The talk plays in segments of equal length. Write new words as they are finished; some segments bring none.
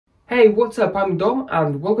Hey, what's up? I'm Dom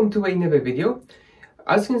and welcome to another video.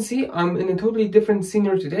 As you can see, I'm in a totally different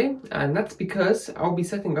scenery today, and that's because I'll be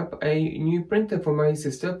setting up a new printer for my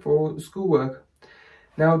sister for schoolwork.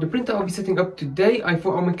 Now, the printer I'll be setting up today, I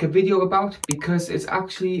thought I'll make a video about because it's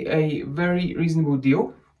actually a very reasonable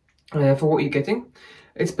deal for what you're getting.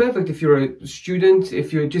 It's perfect if you're a student,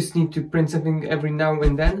 if you just need to print something every now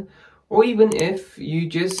and then, or even if you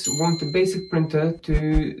just want a basic printer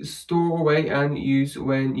to store away and use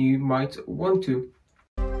when you might want to.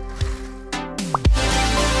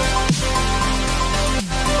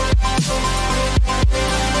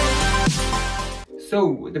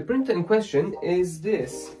 So the printer in question is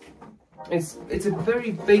this. It's a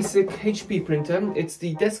very basic HP printer. It's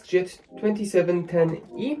the DeskJet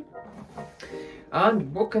 2710E.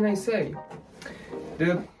 And what can I say?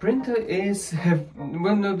 The printer is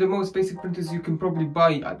one of the most basic printers you can probably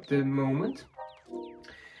buy at the moment.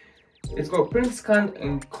 It's got print, scan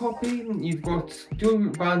and copy. You've got dual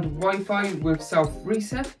band Wi-Fi with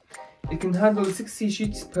self-reset. It can handle 60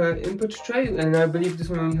 sheets per input tray, and I believe this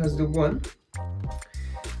one only has the one.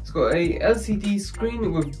 It's got a LCD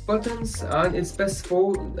screen with buttons, and it's best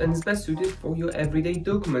suited for your everyday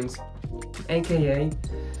documents, aka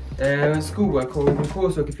schoolwork or even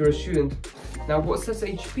coursework if you're a student. Now, what sets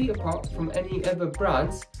HP apart from any other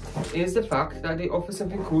brands is the fact that they offer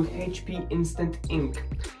something called HP Instant Ink.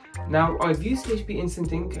 Now, I've used HP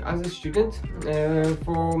Instant Ink as a student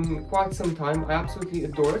for quite some time. I absolutely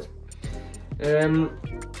adore it.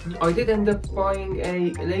 I did end up buying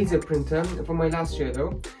a laser printer for my last year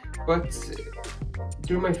though, but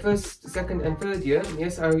during my first, second and third year,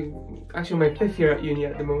 yes, actually my 5th year at uni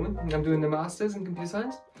at the moment, I'm doing the Masters in Computer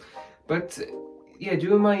Science, but yeah,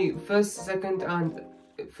 during my first, second and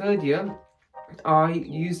third year, I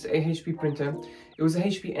used a HP printer. It was a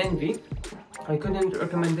HP Envy. I couldn't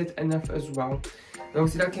recommend it enough as well.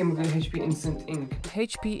 Obviously that came with the HP Instant Ink.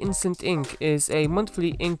 HP Instant Ink is a monthly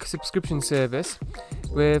ink subscription service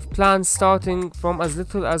with plans starting from as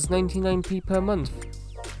little as 99p per month.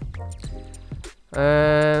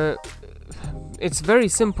 It's very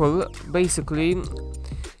simple. Basically,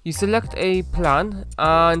 you select a plan,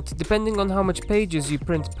 and depending on how much pages you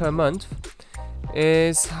print per month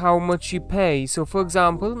is how much you pay. So for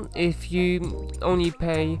example, if you only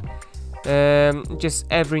pay just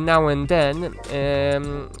every now and then,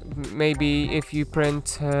 maybe if you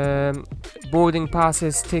print boarding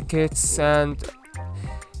passes, tickets and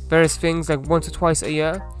various things like once or twice a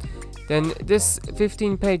year, then this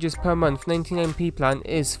 15 pages per month 99p plan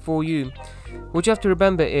is for you. What you have to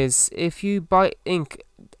remember is, if you buy ink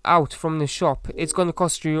out from the shop, it's going to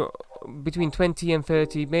cost you between 20 and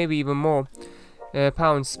 30, maybe even more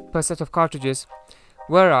pounds per set of cartridges,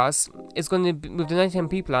 whereas it's going to be, with the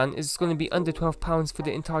 99p plan, it's going to be under £12 for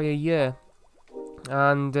the entire year.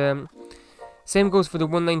 And same goes for the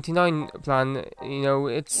 199 plan. You know,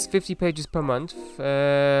 it's 50 pages per month,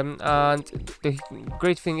 and the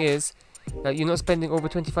great thing is that you're not spending over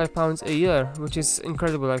 £25 a year, which is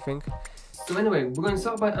incredible, I think. So anyway, we're going to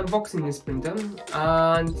start by unboxing this printer,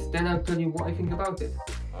 and then I'll tell you what I think about it.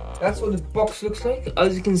 That's what the box looks like.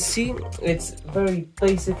 As you can see, it's very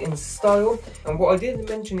basic in style, and what I didn't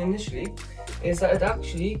mention initially is that it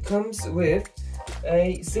actually comes with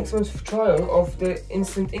a 6-month trial of the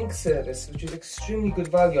Instant Ink service, which is extremely good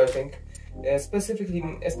value, I think,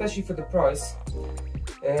 especially for the price.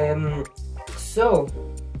 So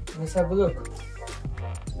let's have a look.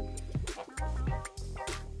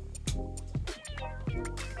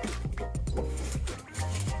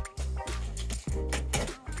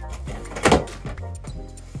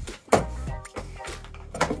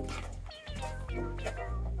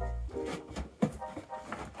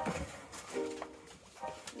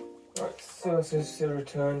 So this is the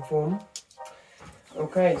return form.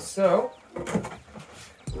 Okay, so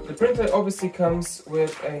the printer obviously comes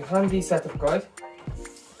with a handy setup guide.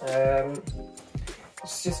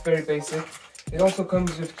 It's just very basic. It also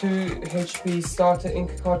comes with 2 HP starter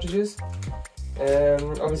ink cartridges.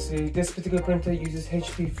 Obviously this particular printer uses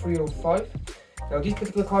HP 305. Now these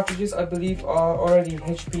particular cartridges, I believe, are already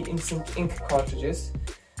HP Instant Ink cartridges.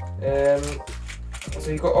 So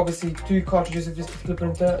you've got obviously 2 cartridges of this particular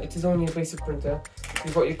printer. It is only a basic printer.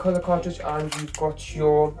 You've got your colour cartridge and you've got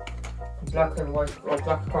your black and white or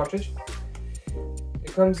black cartridge.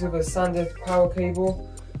 It comes with a standard power cable.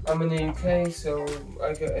 I'm in the UK, so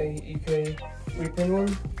I got a UK 3-pin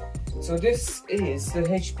one. So this is the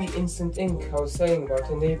HP Instant Ink I was saying about,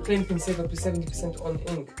 and they claim you can save up to 70% on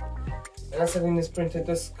ink. And that's something this printer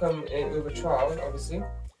does come in with a trial, obviously.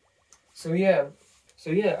 So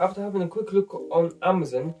yeah, after having a quick look on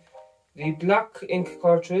Amazon, The black ink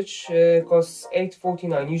cartridge costs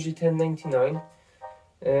 $8.49, usually $10.99.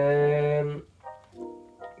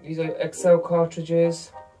 These are Excel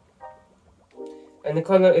cartridges, and the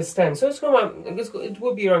color is 10. So it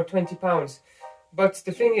will be around £20. But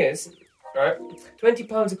the thing is, right,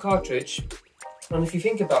 £20 a cartridge, and if you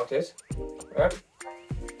think about it, right,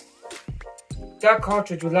 that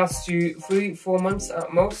cartridge will last you 3-4 months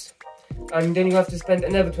at most, and then you have to spend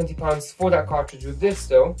another £20 for that cartridge. With this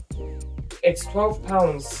though, it's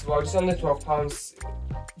 £12, well, just under £12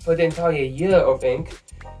 for the entire year of ink,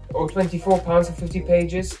 or £24 for 50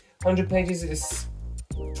 pages. 100 pages is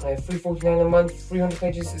 $3.49 a month. 300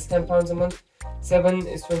 pages is £10 a month. 7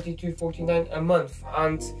 is $22.49 a month.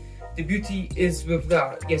 And the beauty is with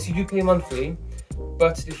that, yes, you do pay monthly,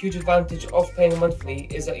 but the huge advantage of paying monthly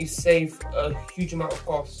is that you save a huge amount of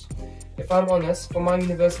costs. If I'm honest, for my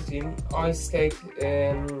university, I stayed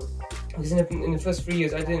because in the first 3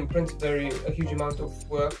 years I didn't print a huge amount of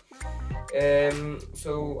work,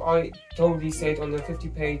 so I totally stayed on the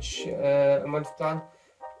 50-page a month plan,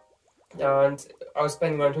 and I was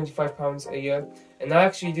spending around £25 a year, and I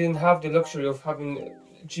actually didn't have the luxury of having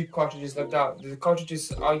cheap cartridges like that. The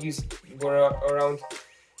cartridges I used were around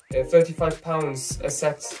 £35 a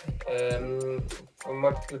set from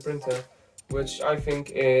my particular printer, which I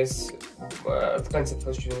think is expensive for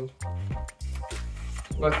a student.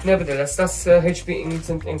 But nevertheless, that's HP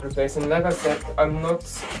Instant Ink Replace, and like I said, I'm not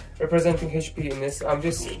representing HP in this. I'm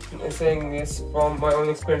just saying this from my own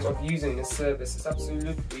experience of using this service. It's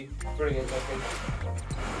absolutely brilliant, I think.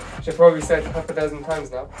 Which I've probably said half a dozen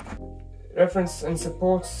times now. Reference and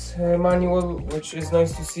support manual, which is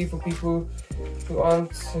nice to see for people who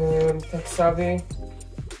aren't tech savvy.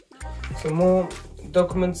 Some more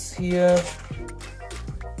documents here,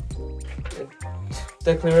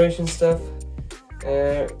 declaration stuff.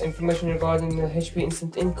 Information regarding the HP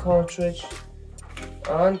Instant Ink cartridge,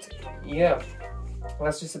 and yeah,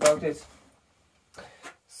 that's just about it.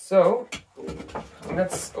 So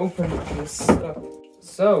let's open this up.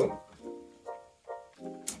 So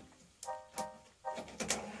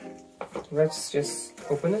let's just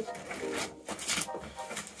open it.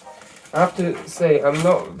 I have to say, I'm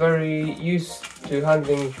not very used to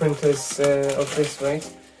handling printers of this weight.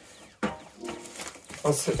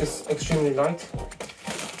 Also, it's extremely light.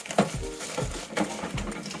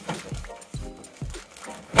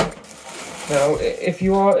 Now, if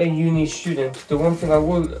you are a uni student, the one thing I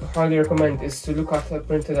will highly recommend is to look at a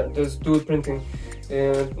printer that does dual printing,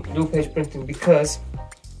 dual page printing, because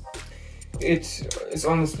it is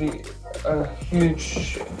honestly a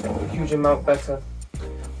huge amount better.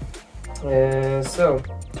 So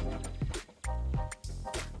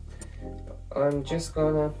I'm just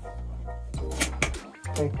gonna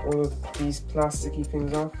take all of these plasticky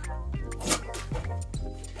things off.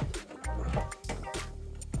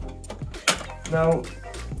 Now,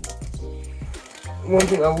 one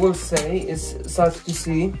thing I will say is sad to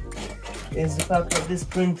see is the fact that this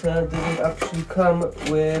printer didn't actually come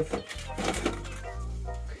with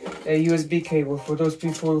a USB cable for those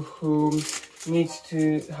people who need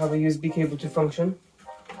to have a USB cable to function.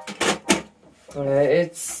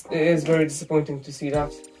 It is very disappointing to see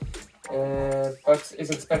that, but it's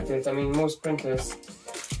expected. I mean, most printers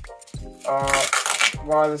are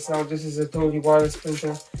wireless now. This is a totally wireless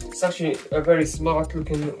printer. It's actually a very smart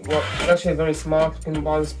looking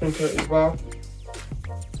wireless printer as well.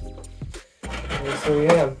 So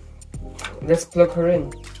yeah, let's plug her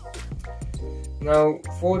in. Now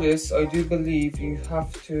for this, I do believe you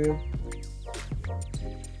have to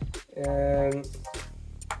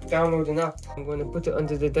download an app. I'm going to put it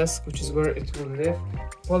under the desk, which is where it will live.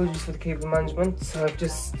 Apologies for the cable management. I've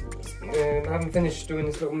just haven't finished doing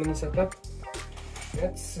this little mini setup.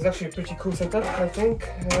 It's actually a pretty cool setup, I think.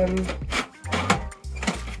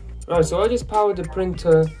 Right, so I just powered the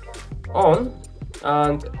printer on,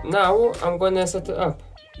 and now I'm going to set it up.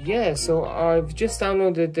 Yeah, so I've just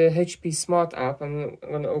downloaded the HP Smart app. I'm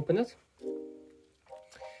going to open it.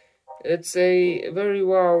 It's a very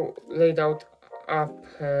well laid out app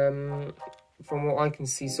from what I can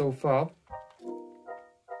see so far.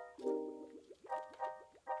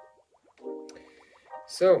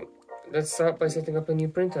 So let's start by setting up a new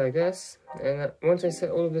printer, I guess. And once I set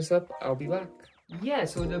all of this up, I'll be back. Yeah,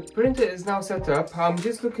 so the printer is now set up. I'm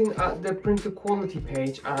just looking at the printer quality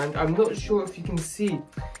page, and I'm not sure if you can see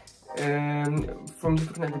from just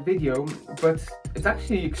looking at the video, but it's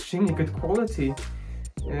actually extremely good quality.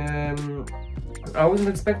 I wasn't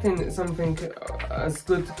expecting something as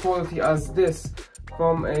good quality as this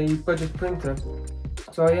from a budget printer,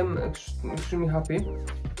 so I am extremely happy.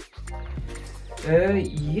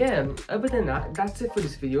 Yeah, other than that, that's it for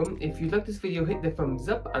this video. If you like this video, hit the thumbs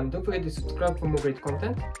up and don't forget to subscribe for more great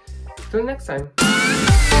content. Till next time.